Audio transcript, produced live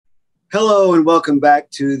Hello and welcome back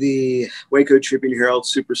to the Waco Tribune Herald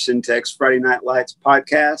Super Syntax Friday Night Lights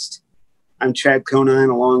podcast. I'm Chad Conine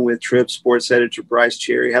along with Trip Sports Editor Bryce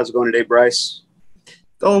Cherry. How's it going today, Bryce?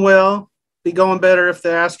 Going well. Be going better if the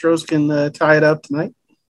Astros can tie it up tonight.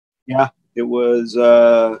 Yeah, it was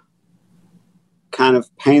kind of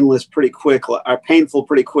painful pretty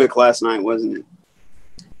quick last night, wasn't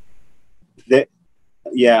it?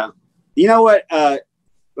 Yeah. You know what?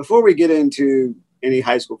 Before we get into any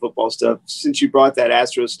high school football stuff, since you brought that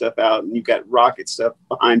Astros stuff out and you've got Rocket stuff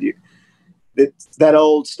behind you, that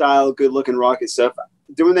old style, good looking Rocket stuff,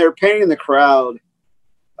 when they were painting the crowd,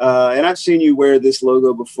 and I've seen you wear this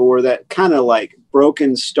logo before, that kind of like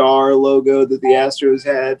broken star logo that the Astros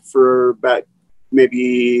had for about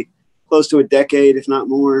maybe close to a decade, if not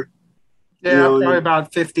more. Yeah, probably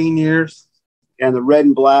about 15 years. And the red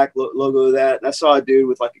and black logo of that. And I saw a dude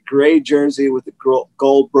with like a gray jersey with a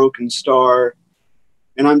gold broken star.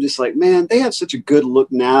 And I'm just like, man, they have such a good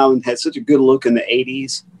look now and had such a good look in the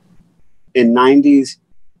 80s and 90s.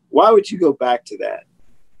 Why would you go back to that?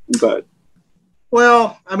 But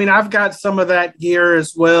well, I mean, I've got some of that gear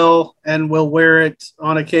as well, and will wear it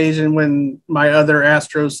on occasion when my other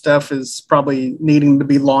Astros stuff is probably needing to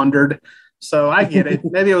be laundered. So I get it.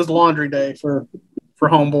 Maybe it was laundry day for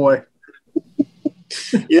homeboy.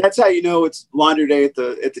 Yeah, that's how you know it's laundry day at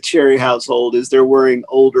the Cherry household, is they're wearing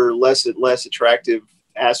older, less attractive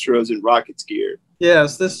Astros and Rockets gear.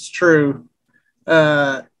 Yes, this is true.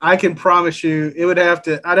 I can promise you I'd have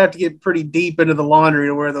to get pretty deep into the laundry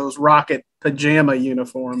to wear those Rocket pajama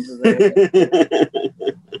uniforms.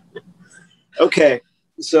 Okay,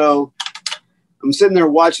 so I'm sitting there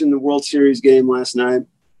watching the World Series game last night,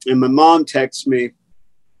 and my mom texts me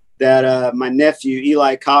that my nephew,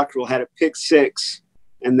 Eli Cockrell, had a pick six,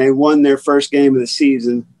 and they won their first game of the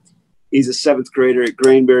season. He's a seventh grader at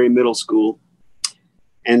Granbury Middle School.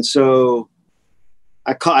 And so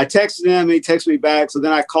I texted him, and he texted me back. So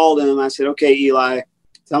then I called him. I said, okay, Eli,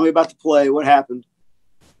 tell me about the play. What happened?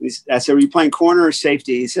 I said, were you playing corner or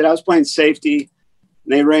safety? He said, I was playing safety.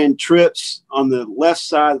 And they ran trips on the left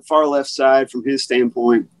side, the far left side from his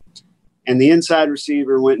standpoint. And the inside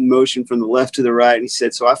receiver went in motion from the left to the right. And he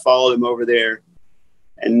said, so I followed him over there.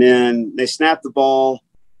 And then they snapped the ball,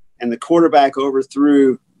 and the quarterback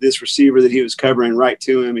overthrew this receiver that he was covering right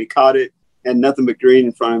to him. He caught it, had nothing but green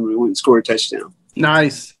in front of him, and went and scored a touchdown.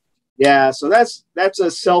 Nice. Yeah, so that's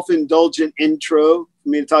a self-indulgent intro for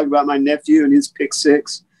me to talk about my nephew and his pick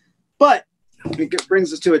six. But it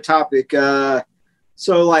brings us to a topic.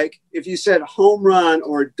 So, like, if you said home run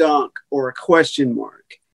or dunk or a question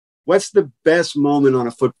mark, what's the best moment on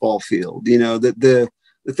a football field? You know, the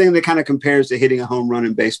thing that kind of compares to hitting a home run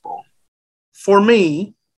in baseball. For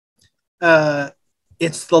me,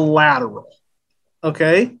 it's the lateral.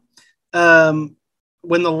 Okay. When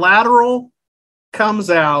the lateral comes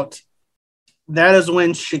out, that is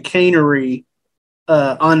when chicanery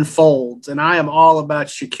unfolds. And I am all about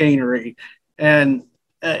chicanery. And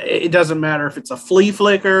it doesn't matter if it's a flea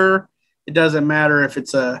flicker. It doesn't matter if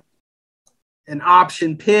it's an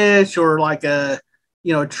option pitch or like a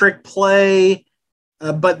trick play.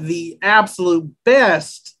 But the absolute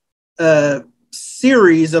best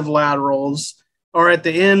series of laterals are at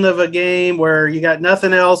the end of a game where you got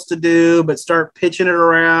nothing else to do but start pitching it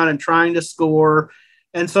around and trying to score.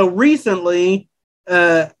 And so recently,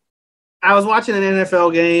 I was watching an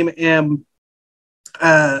NFL game, and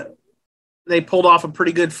they pulled off a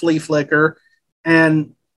pretty good flea flicker,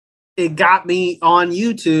 and it got me on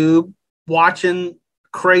YouTube watching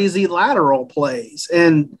crazy lateral plays.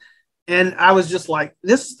 And I was just like,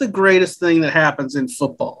 this is the greatest thing that happens in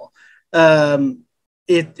football.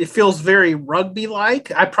 It feels very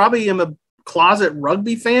rugby-like. I probably am a closet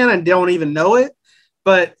rugby fan and don't even know it.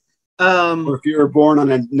 But or if you were born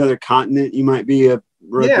on another continent, you might be a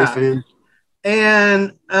rugby fan.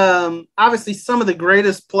 And obviously some of the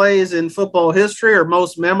greatest plays in football history, or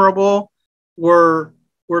most memorable, were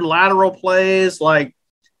lateral plays, like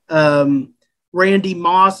Randy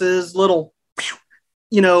Moss's little,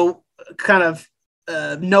 kind of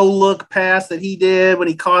no-look pass that he did when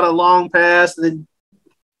he caught a long pass and then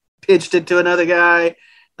pitched it to another guy.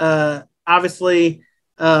 Obviously,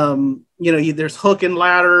 there's hook and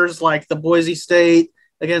ladders like the Boise State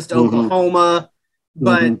against Oklahoma.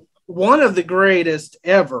 But one of the greatest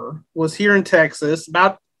ever was here in Texas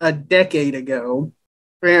about a decade ago.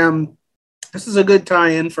 And this is a good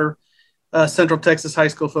tie-in for Central Texas high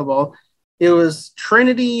school football. It was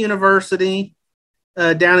Trinity University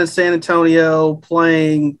down in San Antonio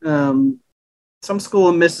playing some school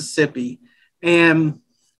in Mississippi. And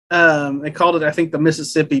they called it, I think, the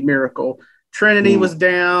Mississippi Miracle. Trinity was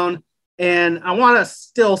down, And I want to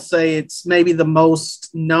still say it's maybe the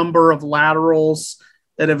most number of laterals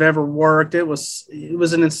that have ever worked. It was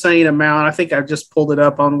an insane amount. I think I just pulled it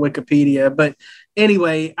up on Wikipedia. But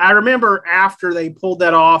anyway, I remember after they pulled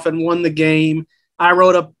that off and won the game, I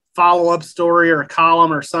wrote a follow-up story or a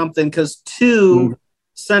column or something because two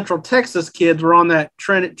Central Texas kids were on that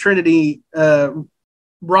Trinity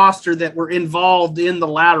roster that were involved in the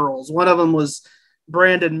laterals. One of them was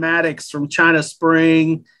Brandon Maddox from China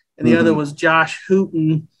Spring, and the other was Josh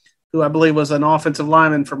Hooten, who I believe was an offensive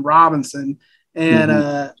lineman from Robinson.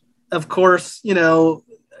 And, of course, you know,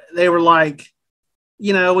 they were like,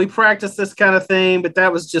 you know, we practice this kind of thing, but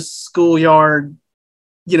that was just schoolyard,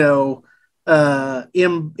 you know,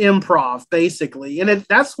 improv basically. And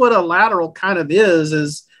that's what a lateral kind of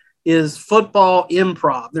is football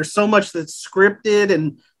improv. There's so much that's scripted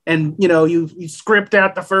and, you know, you script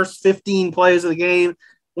out the first 15 plays of the game.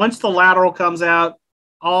 Once the lateral comes out,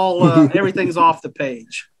 everything's off the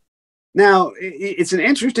page. Now, it's an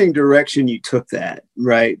interesting direction you took that,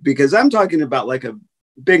 right? Because I'm talking about like a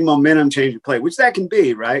big momentum change of play, which that can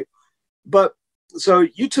be, right? But so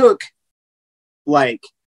you took like...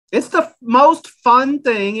 It's the most fun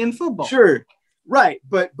thing in football. Sure, right.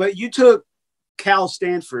 But you took Cal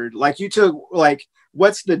Stanford, like you took like,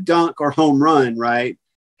 what's the dunk or home run, right?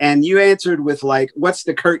 And you answered with like, what's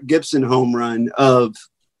the Kirk Gibson home run of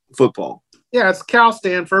football? Yeah, it's Cal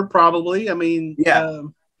Stanford, probably. I mean, yeah.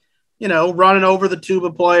 You know, running over the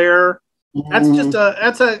tuba player. That's just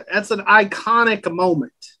that's an iconic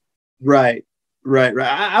moment. Right.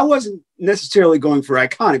 I wasn't necessarily going for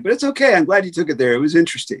iconic, but it's okay. I'm glad you took it there. It was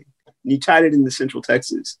interesting. You tied it into Central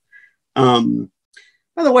Texas. By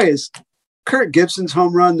the way, is Kirk Gibson's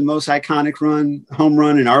home run the most iconic home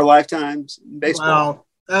run in our lifetimes in baseball?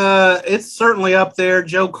 Wow. It's certainly up there.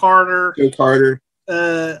 Joe Carter.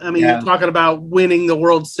 I mean, you're talking about winning the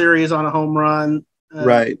World Series on a home run.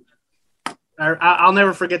 Right. I'll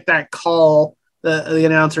never forget that call. The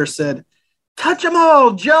announcer said, "Touch them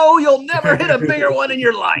all, Joe. You'll never hit a bigger one in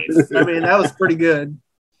your life." I mean, that was pretty good.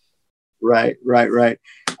 Right. You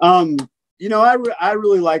know, I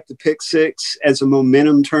really like the pick six as a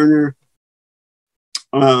momentum turner.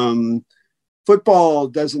 Football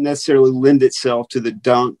doesn't necessarily lend itself to the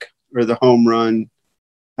dunk or the home run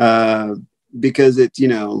because it's, you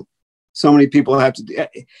know, so many people have to,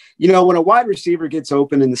 you know, when a wide receiver gets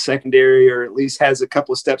open in the secondary or at least has a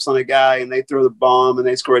couple of steps on a guy and they throw the bomb and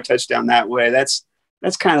they score a touchdown that way, that's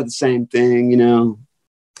kind of the same thing, you know.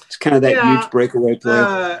 It's kind of that huge breakaway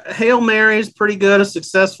play. Hail Mary is pretty good. A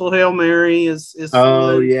successful Hail Mary is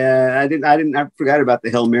fun. Yeah. I forgot about the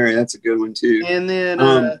Hail Mary. That's a good one too. And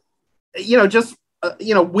then, you know, just,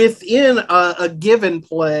 you know, within a given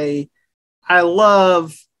play, I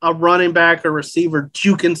love a running back or receiver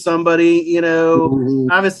juking somebody, you know.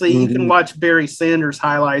 Obviously you can watch Barry Sanders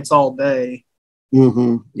highlights all day.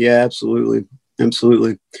 Yeah, absolutely.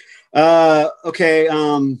 Okay.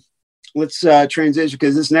 Let's transition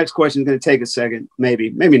because this next question is going to take a second. Maybe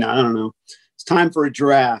not. I don't know. It's time for a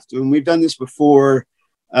draft. And we've done this before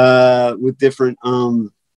with different,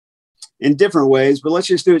 in different ways, but let's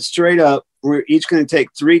just do it straight up. We're each going to take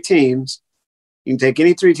 3 teams. You can take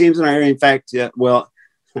any 3 teams in our area. In fact,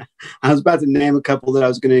 I was about to name a couple that I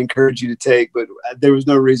was going to encourage you to take, but there was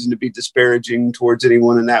no reason to be disparaging towards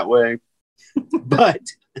anyone in that way. But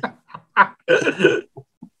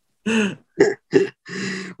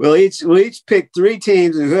we'll each pick 3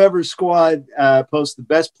 teams, and whoever's squad posts the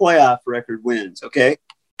best playoff record wins. Okay.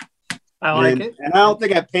 I like it. And I don't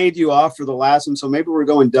think I paid you off for the last one, so maybe we're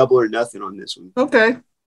going double or nothing on this one. Okay.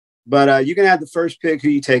 But you can have the first pick. Who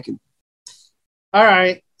you taking? All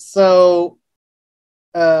right. So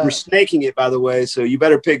we're snaking it, by the way, so you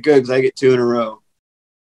better pick good because I get 2 in a row.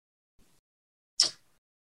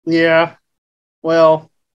 Yeah.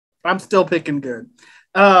 Well, I'm still picking good.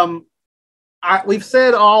 We've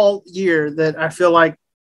said all year that I feel like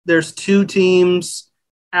there's 2 teams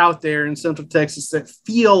out there in Central Texas that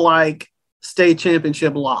feel like state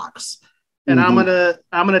championship locks. And I'm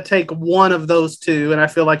gonna take one of those 2, and I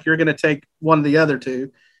feel like you're gonna take one of the other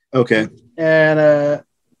 2. Okay. And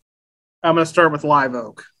I'm gonna start with Live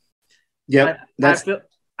Oak. Yep.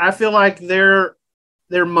 I feel like they're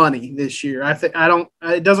money this year.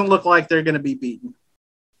 It doesn't look like they're gonna be beaten.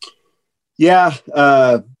 Yeah,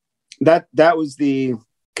 that was the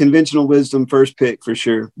conventional wisdom first pick for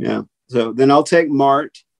sure. Yeah. So then I'll take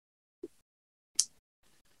Mart.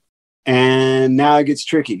 And now it gets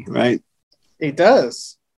tricky, right? It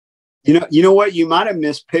does. You know what? You might have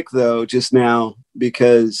missed pick though just now,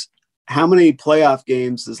 because how many playoff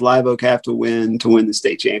games does Live Oak have to win the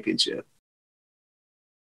state championship?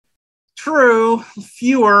 True,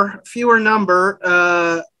 fewer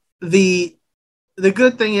number. The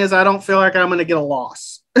good thing is I don't feel like I'm going to get a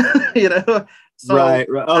loss. So right.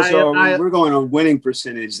 Oh, so we're going on winning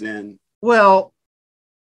percentage then. Well,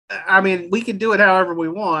 I mean, we can do it however we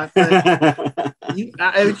want. But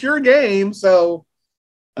it's your game, so.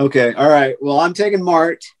 Okay. All right. Well, I'm taking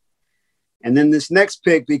Mart, and then this next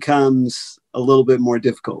pick becomes a little bit more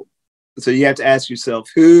difficult. So you have to ask yourself,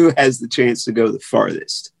 who has the chance to go the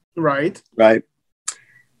farthest? Right. Right.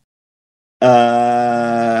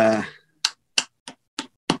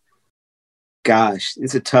 Gosh,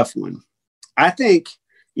 it's a tough one. I think,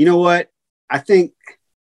 you know what? I think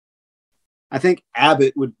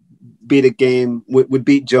Abbott would beat a game, would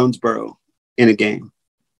beat Jonesboro in a game.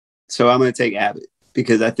 So I'm going to take Abbott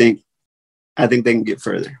because I think they can get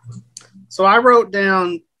further. So I wrote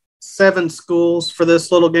down 7 schools for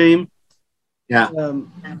this little game. Yeah.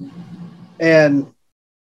 And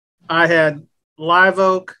I had Live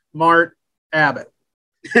Oak, Mart, Abbott.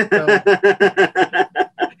 So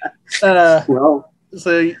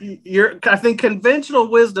I think conventional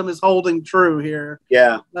wisdom is holding true here.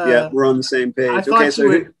 Yeah, we're on the same page.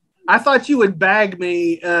 I thought you would bag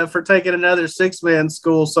me for taking another 6-man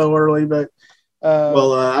school so early, but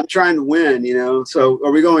I'm trying to win, So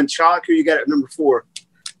are we going chalk or you got it at number 4?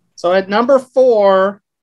 So at number 4,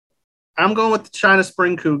 I'm going with the China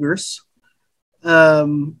Spring Cougars.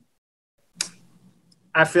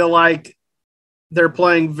 I feel like they're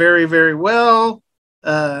playing very, very well,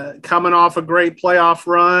 coming off a great playoff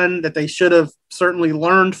run that they should have certainly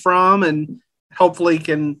learned from and hopefully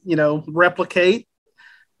can, replicate.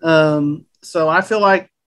 So I feel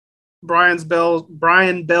like Brian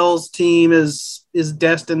Bell's team is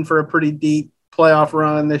destined for a pretty deep playoff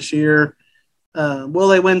run this year. Will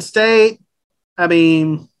they win state? I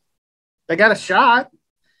mean, they got a shot.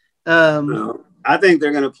 I think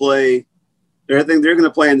they're going to play. I think they're going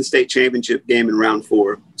to play in the state championship game in round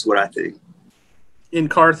 4. That's what I think. In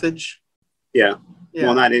Carthage. Yeah.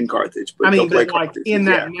 Well, not in Carthage, but they'll play Carthage. In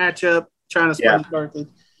that matchup, China Spring Carthage.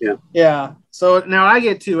 Yeah. Yeah. So now I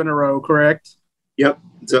get 2 in a row, correct? Yep.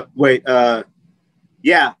 So wait. Yeah.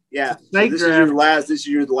 So this is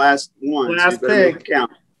your last one. Last pick.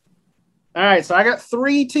 Count. All right. So I got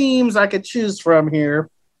 3 teams I could choose from here.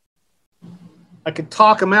 I could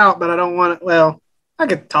talk them out, but I don't want to. Well, I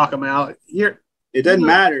could talk them out. It doesn't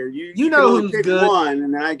matter. You know who's good. One,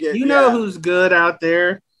 and I get. Know who's good out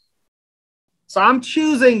there. So I'm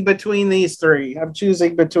choosing between these 3. I'm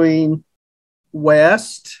choosing between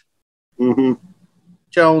West,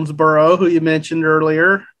 Jonesboro, who you mentioned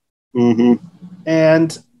earlier,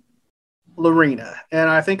 and Lorena. And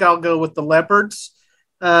I think I'll go with the Leopards.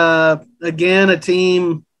 Again, a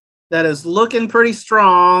team that is looking pretty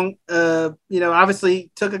strong.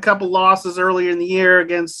 Obviously took a couple losses earlier in the year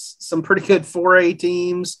against some pretty good 4A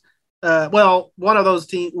teams. One of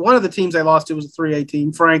the teams they lost to was a 3A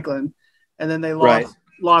team, Franklin, and then they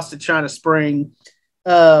lost to China Spring.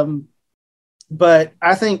 But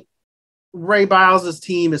I think Ray Biles'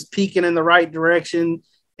 team is peaking in the right direction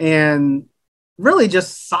and really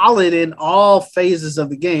just solid in all phases of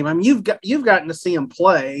the game. I mean, you've gotten to see them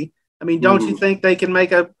play. I mean, don't you think they can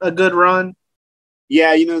make a good run?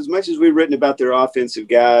 Yeah, as much as we've written about their offensive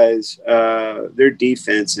guys, their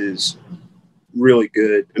defense is really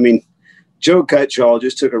good. I mean, Joe Cutshall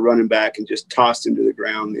just took a running back and just tossed him to the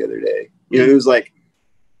ground the other day. It was like,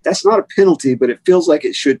 that's not a penalty, but it feels like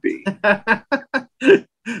it should be.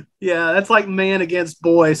 Yeah, that's like man against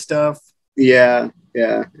boy stuff. Yeah.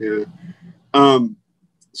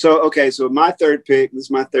 So my third pick, this is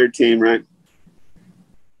my third team, right?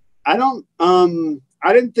 I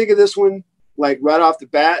didn't think of this one like right off the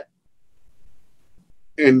bat.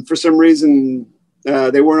 And for some reason,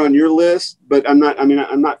 they weren't on your list, but I'm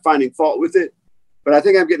not finding fault with it, but I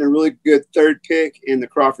think I'm getting a really good third pick in the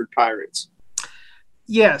Crawford Pirates.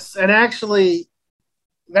 Yes. And actually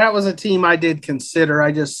that was a team I did consider.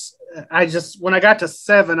 I just, when I got to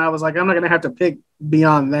 7, I was like, I'm not going to have to pick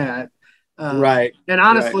beyond that. Right. And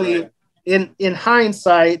honestly, in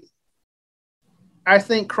hindsight, I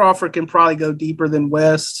think Crawford can probably go deeper than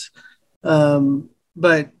West.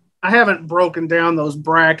 But I haven't broken down those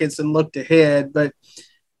brackets and looked ahead, but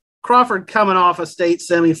Crawford coming off a state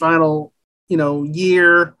semifinal,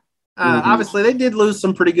 year, obviously they did lose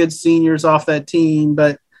some pretty good seniors off that team,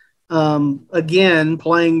 but again,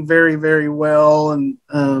 playing very, very well and,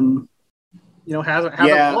 hasn't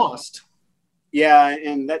lost. Yeah.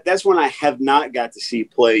 And that's one I have not got to see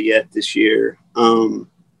play yet this year.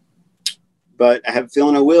 But I have a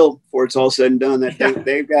feeling I will before it's all said and done.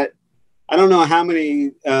 They've got, I don't know how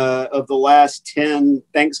many of the last 10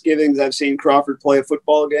 Thanksgivings I've seen Crawford play a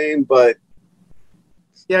football game, but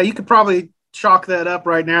yeah, you could probably chalk that up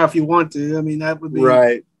right now if you want to. I mean, that would be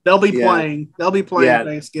right. They'll be playing. They'll be playing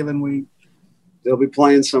Thanksgiving week. They'll be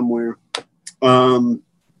playing somewhere. Well,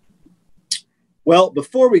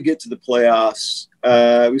 before we get to the playoffs,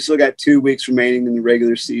 we still got 2 weeks remaining in the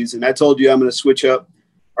regular season. I told you I'm going to switch up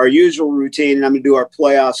our usual routine, and I'm going to do our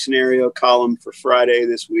playoff scenario column for Friday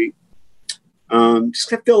this week.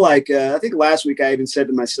 Just I feel like I think last week I even said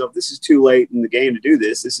to myself, this is too late in the game to do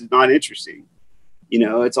this. This is not interesting. You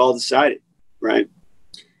know, it's all decided, right?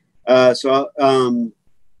 So we're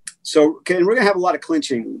going to have a lot of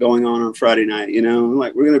clinching going on Friday night. You know,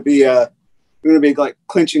 like we're going to be like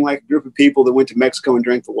clinching like a group of people that went to Mexico and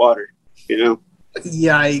drank the water. You know,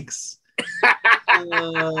 yikes!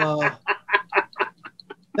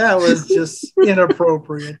 That was just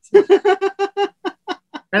inappropriate.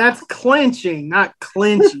 And that's clinching, not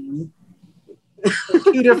clinching.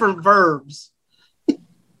 Two different verbs.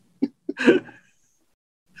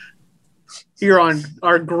 Here on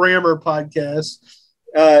our grammar podcast.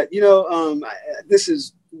 This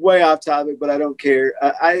is way off topic, but I don't care.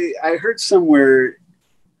 I heard somewhere,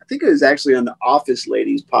 I think it was actually on the Office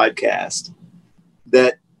Ladies podcast,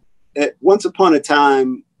 that once upon a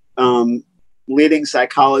time, leading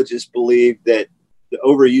psychologists believed that the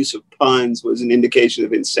overuse of puns was an indication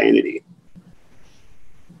of insanity.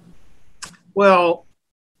 Well,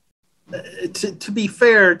 to be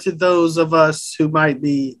fair to those of us who might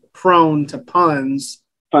be prone to puns,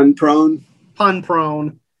 pun prone,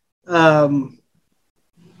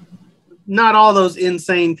 not all those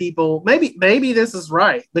insane people. Maybe this is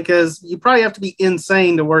right, because you probably have to be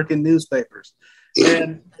insane to work in newspapers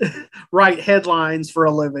and write headlines for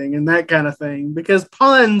a living and that kind of thing, because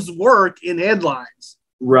puns work in headlines.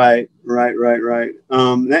 Right.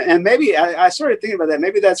 And maybe I started thinking about that.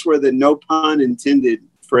 Maybe that's where the no pun intended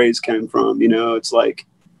phrase came from. You know, it's like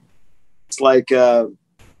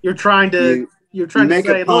you're trying to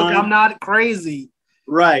say, look, I'm not crazy.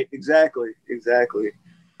 Right. Exactly.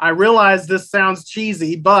 I realize this sounds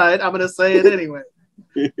cheesy, but I'm going to say it anyway.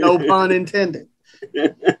 No pun intended.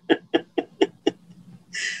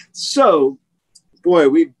 So, boy,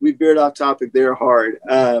 we veered off topic there hard.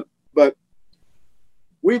 But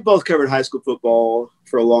we've both covered high school football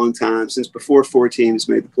for a long time, since before 4 teams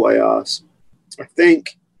made the playoffs.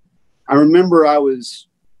 I remember I was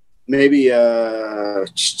maybe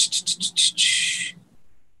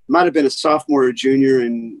might have been a sophomore or junior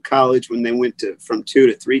in college when they went from 2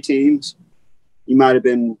 to 3 teams. You might have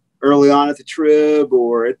been early on at the Trib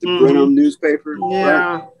or at the Brenham newspaper.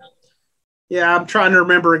 Yeah. Right? Yeah, I'm trying to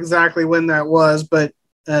remember exactly when that was, but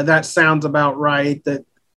that sounds about right. That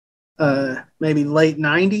maybe late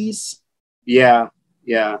 90s. Yeah,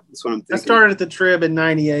 that's what I'm thinking. I started at the Trib in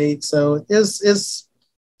 98, so is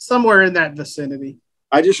somewhere in that vicinity.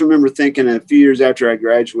 I just remember thinking a few years after I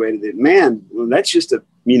graduated that, man, well, that's just a,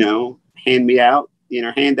 hand out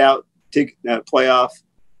playoff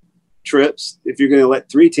trips if you're going to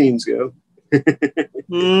let 3 teams go.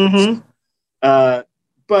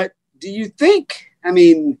 But do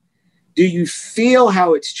you feel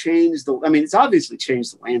how it's changed it's obviously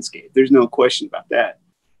changed the landscape. There's no question about that.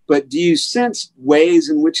 But do you sense ways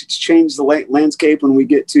in which it's changed the landscape when we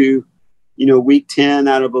get to, week 10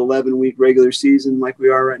 out of 11-week regular season like we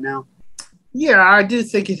are right now? Yeah, I do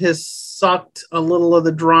think it has sucked a little of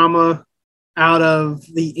the drama out of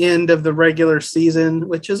the end of the regular season,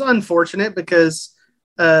 which is unfortunate because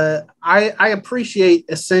I appreciate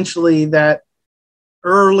essentially that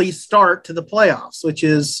early start to the playoffs, which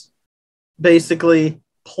is basically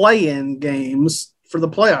play-in games for the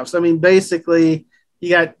playoffs. I mean, basically you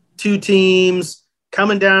got 2 teams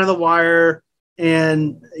coming down to the wire,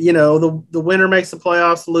 and the winner makes the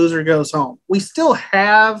playoffs, the loser goes home. We still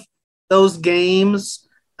have those games,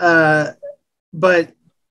 but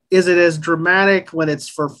is it as dramatic when it's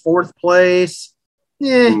for 4th place?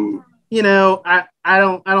 I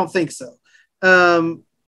don't think so.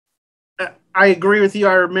 I agree with you.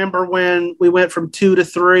 I remember when we went from 2 to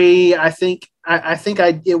 3. I think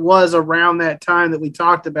it was around that time that we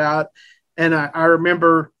talked about, and I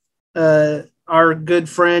remember our good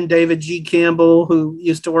friend David G. Campbell, who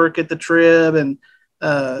used to work at the Trib and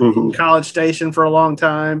in College Station for a long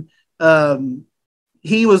time.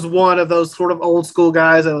 He was one of those sort of old school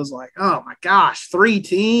guys that was like, oh my gosh, 3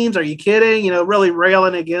 teams? Are you kidding? Really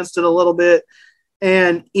railing against it a little bit.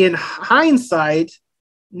 And in hindsight,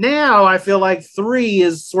 now I feel like 3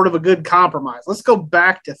 is sort of a good compromise. Let's go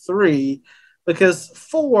back to 3, because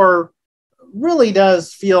 4 really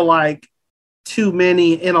does feel like too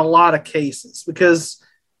many in a lot of cases, because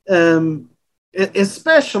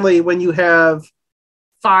especially when you have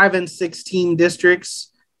 5 and 16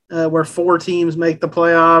 districts where 4 teams make the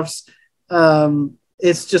playoffs.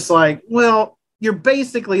 It's just like, well, you're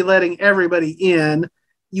basically letting everybody in.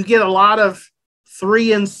 You get a lot of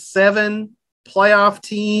 3 and 7 playoff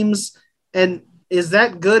teams, and is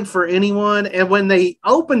that good for anyone? And when they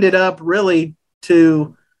opened it up really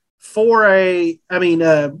to 2A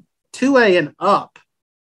and up,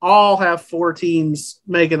 all have 4 teams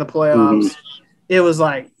making the playoffs. Mm-hmm. It was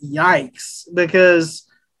like, yikes, because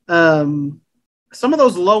some of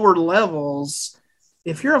those lower levels,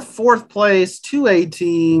 if you're a 4th place 2A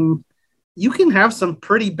team, you can have some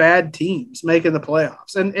pretty bad teams making the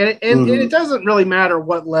playoffs. And it doesn't really matter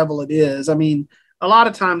what level it is. I mean, a lot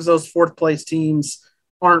of times those 4th place teams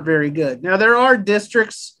aren't very good. Now, there are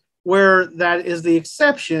districts where that is the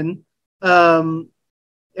exception, and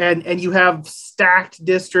you have stacked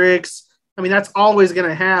districts. I mean, that's always going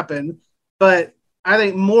to happen. But I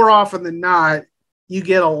think more often than not, you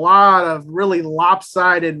get a lot of really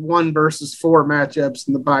lopsided 1 versus 4 matchups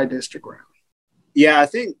in the bi-district round. Yeah, I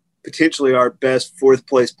think potentially our best 4th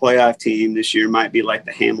place playoff team this year might be like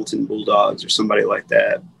the Hamilton Bulldogs or somebody like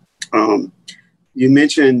that. You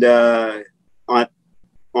mentioned on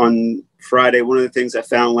Friday, one of the things I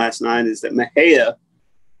found last night is that Mexia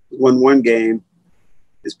won 1 game,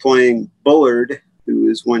 is playing Bullard, who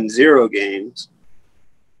has won 0 games.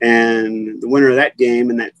 And the winner of that game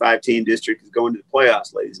in that 5-team district is going to the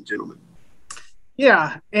playoffs, ladies and gentlemen.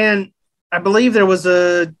 Yeah, and I believe there was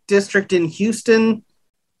a district in Houston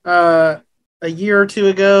a year or 2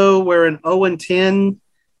 ago where an 0-10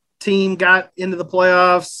 team got into the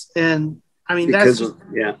playoffs. And, I mean, that's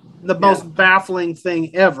the most baffling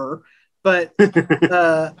thing ever. But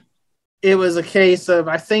it was a case of,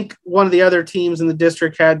 I think one of the other teams in the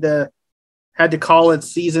district had to call its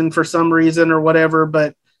season for some reason or whatever.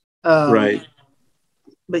 But right.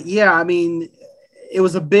 But yeah, I mean, it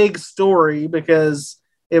was a big story because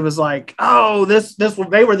it was like, oh,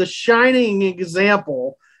 they were the shining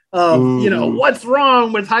example of what's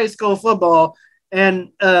wrong with high school football,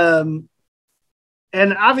 and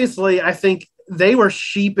obviously I think they were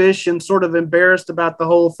sheepish and sort of embarrassed about the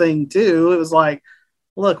whole thing too. It was like,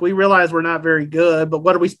 look, we realize we're not very good, but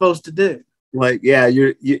what are we supposed to do? Like, yeah,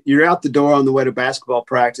 you're out the door on the way to basketball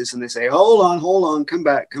practice, and they say, hold on, come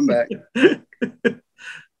back.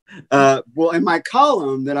 Well, in my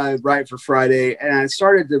column that I write for Friday, and I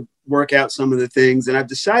started to work out some of the things, and I've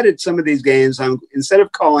decided some of these games, instead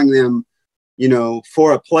of calling them,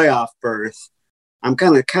 for a playoff berth, I'm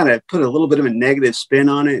kind of put a little bit of a negative spin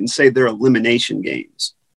on it and say they're elimination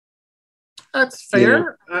games. That's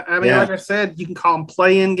fair. I mean, like I said, you can call them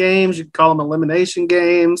play-in games, you can call them elimination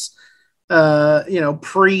games.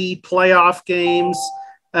 Pre-playoff games,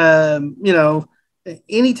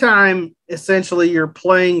 anytime essentially you're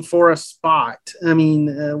playing for a spot. I mean,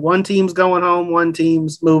 one team's going home, one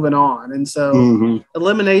team's moving on. And so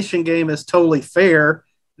elimination game is totally fair.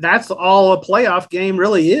 That's all a playoff game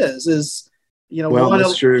really is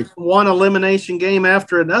one elimination game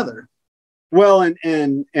after another. Well,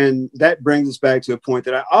 and that brings us back to a point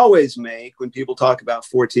that I always make when people talk about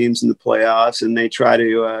 4 teams in the playoffs, and they try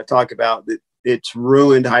to talk about that it's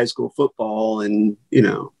ruined high school football. And,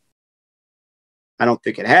 I don't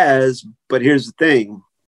think it has, but here's the thing.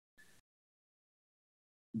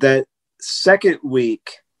 That second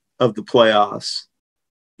week of the playoffs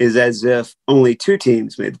is as if only 2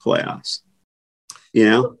 teams made the playoffs,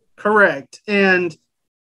 Correct. And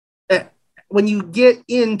when you get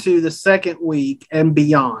into the second week and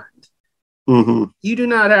beyond, you do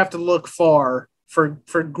not have to look far for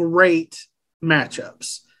great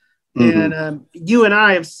matchups. And you and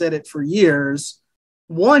I have said it for years.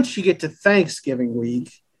 Once you get to Thanksgiving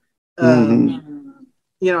week, I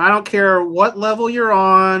don't care what level you're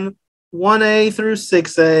on, 1A through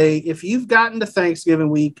 6A. If you've gotten to Thanksgiving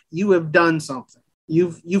week, you have done something.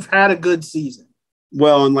 You've had a good season.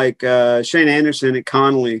 Well, and like Shane Anderson at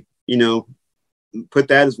Connolly, put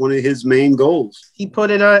that as one of his main goals. He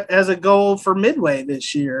put it as a goal for Midway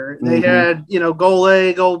this year. They had, goal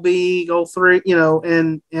A, goal B, goal 3,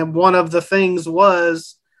 and one of the things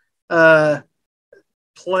was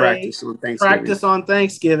practice on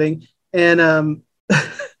Thanksgiving. And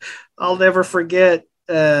I'll never forget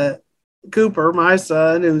Cooper, my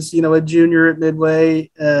son, who's, a junior at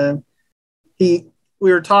Midway.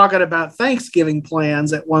 We were talking about Thanksgiving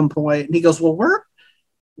plans at one point, and he goes, well,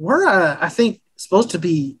 we're I think supposed to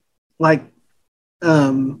be like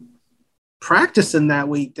practicing that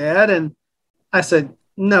week, Dad. And I said,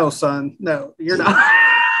 no, son, no, you're not.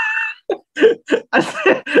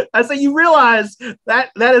 I say you realize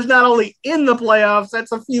that is not only in the playoffs,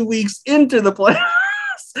 that's a few weeks into the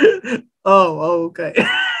playoffs. Oh, okay.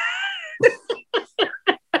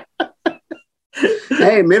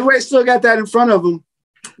 Hey, Midway still got that in front of them.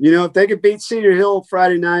 You know, if they could beat Cedar Hill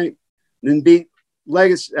Friday night, then beat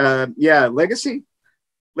Legacy, Legacy?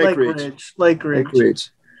 Lake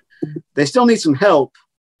Ridge. They still need some help,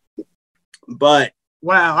 but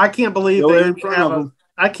wow, I can't believe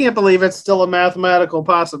I can't believe it's still a mathematical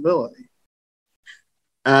possibility.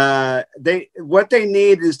 What they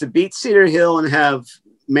need is to beat Cedar Hill and have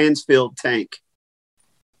Mansfield tank.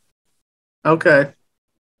 Okay,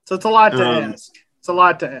 so it's a lot to ask. It's a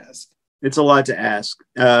lot to ask,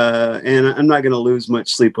 and I'm not going to lose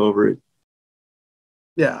much sleep over it.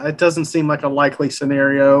 Yeah, it doesn't seem like a likely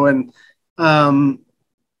scenario, and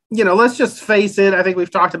let's just face it. I think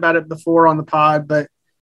we've talked about it before on the pod, but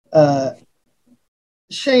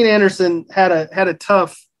Shane Anderson had a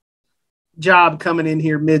tough job coming in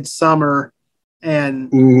here midsummer,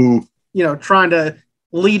 and trying to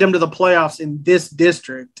lead them to the playoffs in this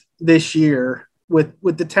district this year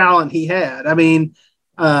with the talent he had. I mean,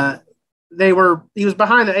 he was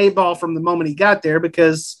behind the 8 ball from the moment he got there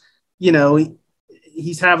because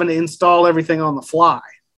he's having to install everything on the fly.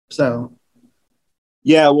 So,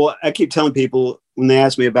 yeah, well, I keep telling people when they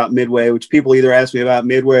ask me about Midway, which people either ask me about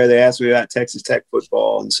Midway or they ask me about Texas Tech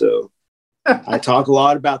football. And so I talk a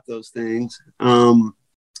lot about those things.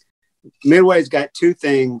 Midway's got two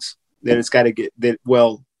things that it's got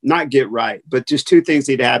to not get right, but just two things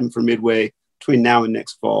need to happen for Midway between now and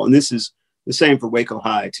next fall. And this is the same for Waco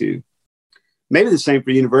High too. Maybe the same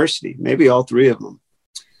for University, maybe all three of them.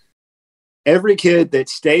 Every kid that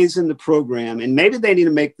stays in the program, and maybe they need to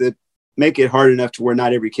make it hard enough to where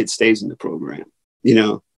not every kid stays in the program,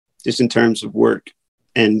 just in terms of work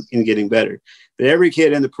and getting better. But every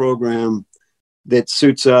kid in the program that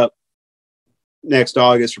suits up next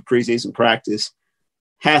August for preseason practice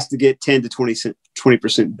has to get 10 to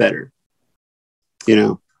 20% better,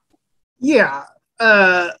 Yeah.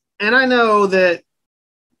 And I know that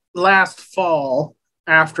last fall,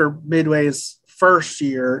 after Midway's first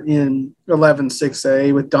year in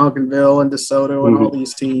 11-6A with Duncanville and DeSoto and all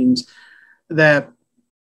these teams, that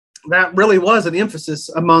really was an emphasis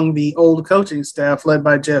among the old coaching staff led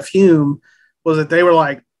by Jeff Hume, was that they were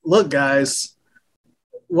like, look, guys,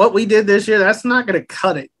 what we did this year, that's not going to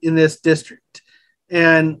cut it in this district.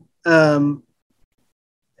 And,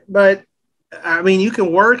 but I mean, you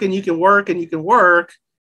can work and you can work and you can work,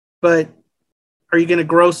 but are you going to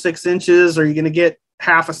grow 6 inches? Are you going to get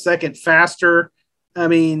half a second faster? I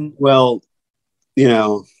mean, well,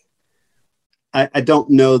 I don't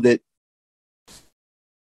know that,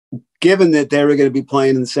 given that they were going to be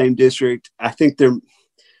playing in the same district, I don't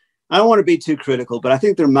want to be too critical, but I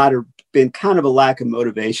think there might have been kind of a lack of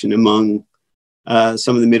motivation among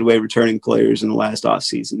some of the Midway returning players in the last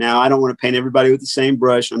offseason. Now, I don't want to paint everybody with the same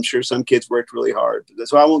brush. I'm sure some kids worked really hard,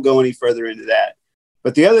 so I won't go any further into that.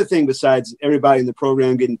 But the other thing, besides everybody in the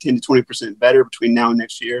program getting 10 to 20% better between now and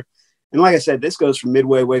next year, and like I said, this goes from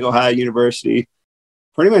Midway, Waco High, University,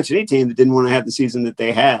 pretty much any team that didn't want to have the season that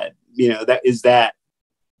they had, that is that.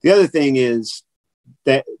 The other thing is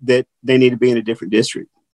that they need to be in a different district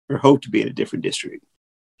or hope to be in a different district,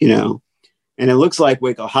 and it looks like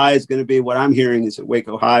Waco High is going to be, what I'm hearing is that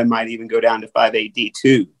Waco High might even go down to 5A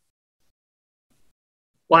D2.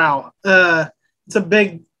 Wow. It's a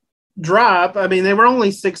big drop. I mean, they were only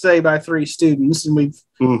 6A by 3 students, and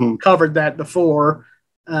we've covered that before.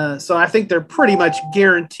 So I think they're pretty much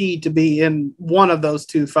guaranteed to be in one of those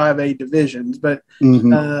 2 5A divisions. But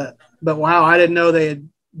wow, I didn't know they had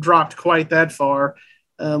dropped quite that far.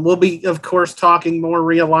 We'll be, of course, talking more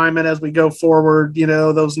realignment as we go forward.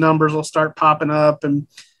 Those numbers will start popping up, and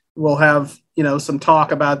we'll have some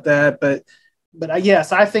talk about that. But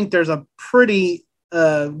yes, I think there's a pretty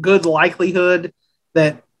good likelihood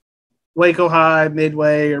that Waco High,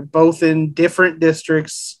 Midway are both in different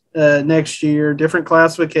districts next year, different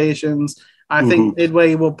classifications. I think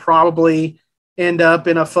Midway will probably end up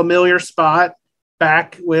in a familiar spot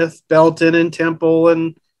back with Belton and Temple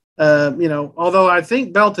and although I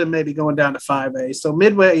think Belton may be going down to 5A. So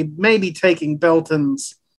Midway may be taking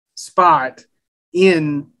Belton's spot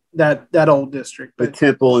in that old district. But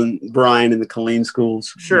Temple and Bryan and the Killeen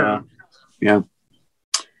schools. Sure. Yeah.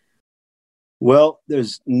 Well,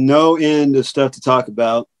 there's no end of stuff to talk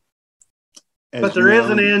about. But there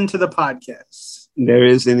is an end to the podcast. There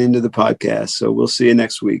is an end to the podcast. So we'll see you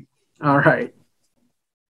next week. All right.